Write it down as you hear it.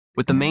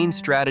With the main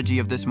strategy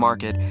of this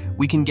market,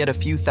 we can get a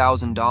few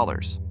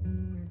 $1,000s.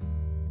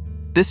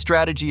 This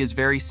strategy is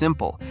very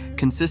simple,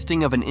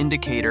 consisting of an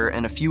indicator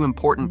and a few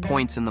important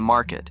points in the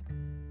market.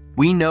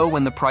 We know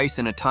when the price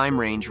in a time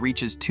range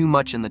reaches too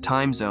much in the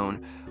time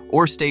zone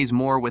or stays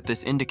more with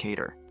this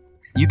indicator.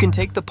 You can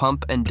take the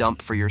pump and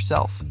dump for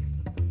yourself.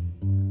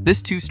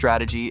 This two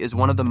strategy is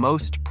one of the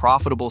most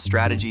profitable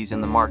strategies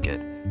in the market.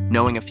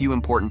 Knowing a few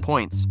important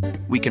points,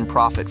 we can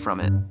profit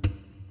from it.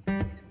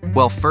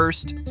 Well,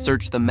 first,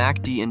 search the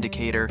MACD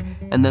indicator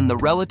and then the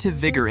Relative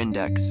Vigor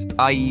Index,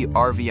 i.e.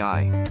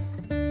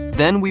 RVI.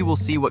 Then we will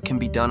see what can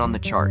be done on the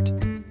chart.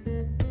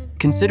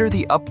 Consider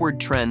the upward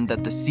trend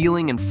that the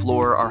ceiling and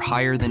floor are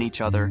higher than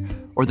each other,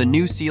 or the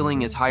new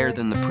ceiling is higher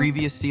than the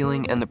previous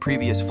ceiling and the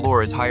previous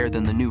floor is higher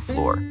than the new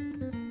floor.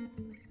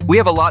 We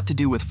have a lot to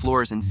do with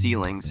floors and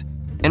ceilings,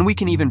 and we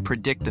can even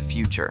predict the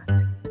future.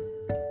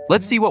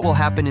 Let's see what will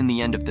happen in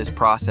the end of this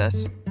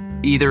process.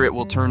 Either it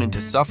will turn into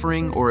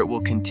suffering or it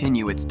will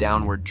continue its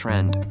downward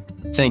trend.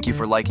 Thank you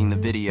for liking the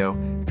video.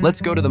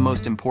 Let's go to the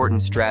most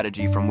important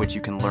strategy from which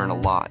you can learn a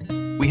lot.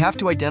 We have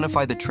to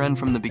identify the trend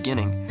from the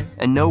beginning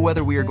and know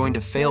whether we are going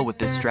to fail with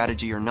this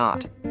strategy or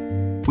not.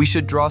 We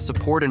should draw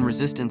support and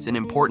resistance in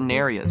important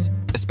areas,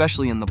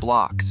 especially in the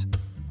blocks.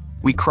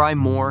 We cry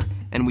more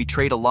and we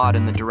trade a lot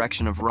in the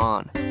direction of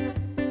RON.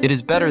 It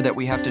is better that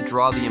we have to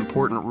draw the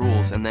important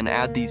rules and then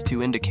add these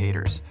two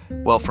indicators.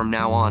 Well, from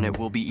now on, it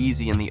will be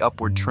easy in the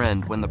upward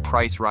trend when the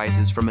price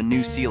rises from a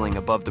new ceiling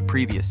above the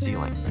previous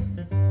ceiling.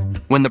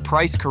 When the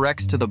price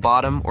corrects to the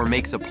bottom or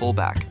makes a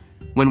pullback,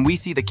 when we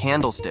see the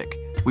candlestick,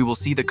 we will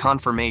see the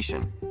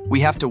confirmation. We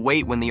have to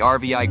wait when the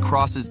RVI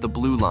crosses the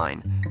blue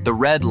line, the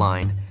red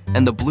line,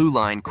 and the blue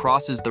line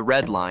crosses the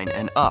red line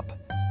and up.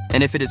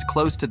 And if it is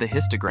close to the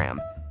histogram,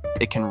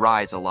 it can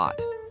rise a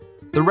lot.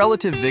 The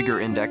Relative Vigor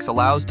Index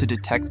allows to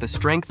detect the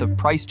strength of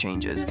price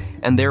changes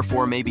and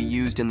therefore may be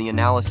used in the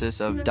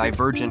analysis of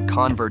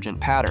divergent-convergent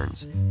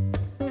patterns.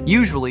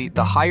 Usually,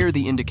 the higher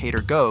the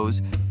indicator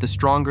goes, the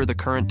stronger the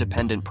current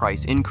dependent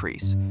price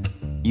increase.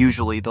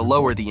 Usually, the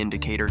lower the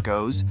indicator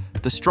goes,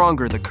 the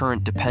stronger the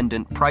current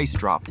dependent price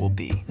drop will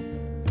be.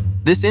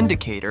 This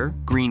indicator,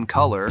 green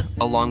color,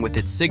 along with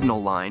its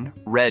signal line,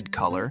 red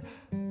color,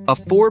 a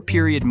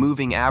 4-period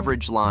moving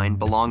average line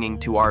belonging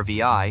to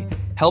RVI,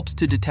 helps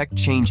to detect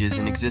changes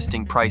in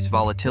existing price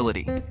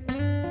volatility.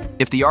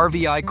 If the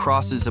RVI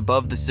crosses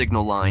above the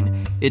signal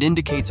line, it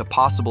indicates a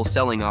possible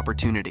selling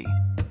opportunity.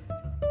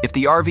 If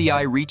the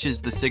RVI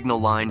reaches the signal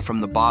line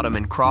from the bottom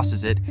and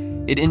crosses it,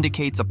 it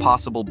indicates a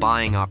possible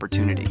buying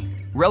opportunity.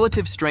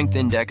 Relative Strength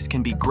Index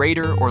can be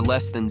greater or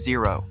less than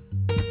 0.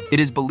 It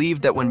is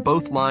believed that when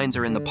both lines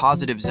are in the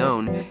positive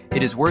zone,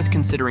 it is worth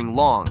considering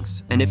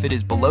longs, and if it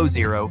is below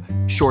 0,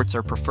 shorts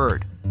are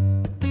preferred.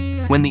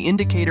 When the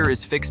indicator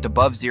is fixed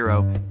above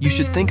 0, you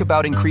should think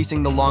about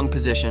increasing the long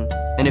position,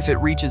 and if it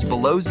reaches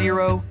below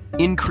 0,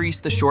 increase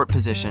the short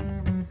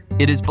position.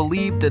 It is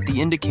believed that the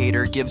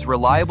indicator gives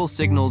reliable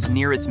signals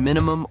near its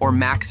minimum or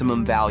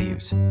maximum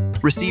values.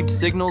 Received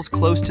signals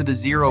close to the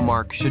 0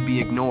 mark should be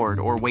ignored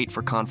or wait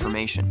for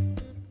confirmation.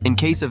 In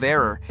case of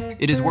error,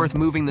 it is worth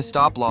moving the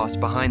stop loss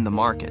behind the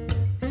market.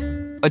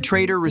 A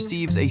trader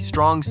receives a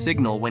strong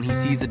signal when he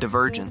sees a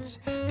divergence.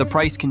 The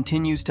price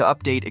continues to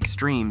update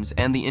extremes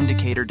and the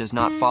indicator does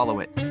not follow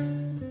it.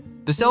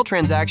 The sell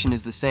transaction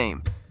is the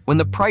same. When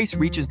the price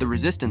reaches the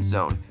resistance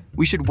zone,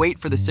 we should wait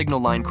for the signal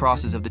line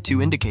crosses of the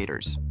two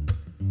indicators.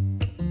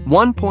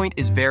 One point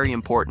is very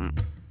important.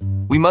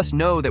 We must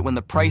know that when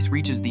the price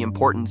reaches the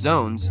important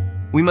zones,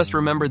 we must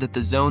remember that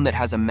the zone that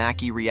has a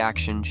Mackey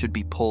reaction should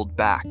be pulled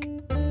back.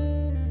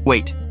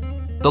 Wait,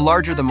 the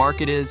larger the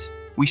market is,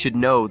 we should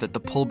know that the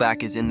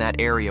pullback is in that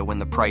area when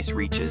the price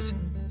reaches,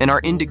 and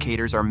our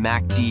indicators are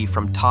MACD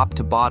from top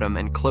to bottom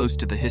and close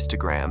to the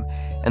histogram,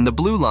 and the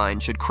blue line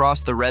should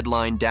cross the red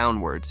line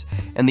downwards,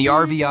 and the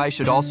RVI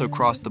should also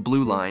cross the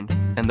blue line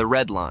and the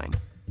red line.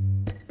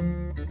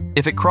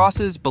 If it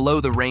crosses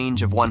below the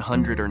range of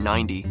 100 or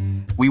 90,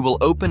 we will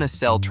open a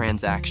sell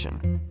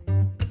transaction.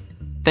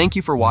 Thank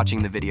you for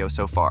watching the video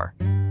so far.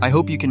 I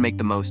hope you can make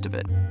the most of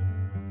it.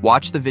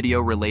 Watch the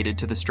video related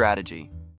to the strategy.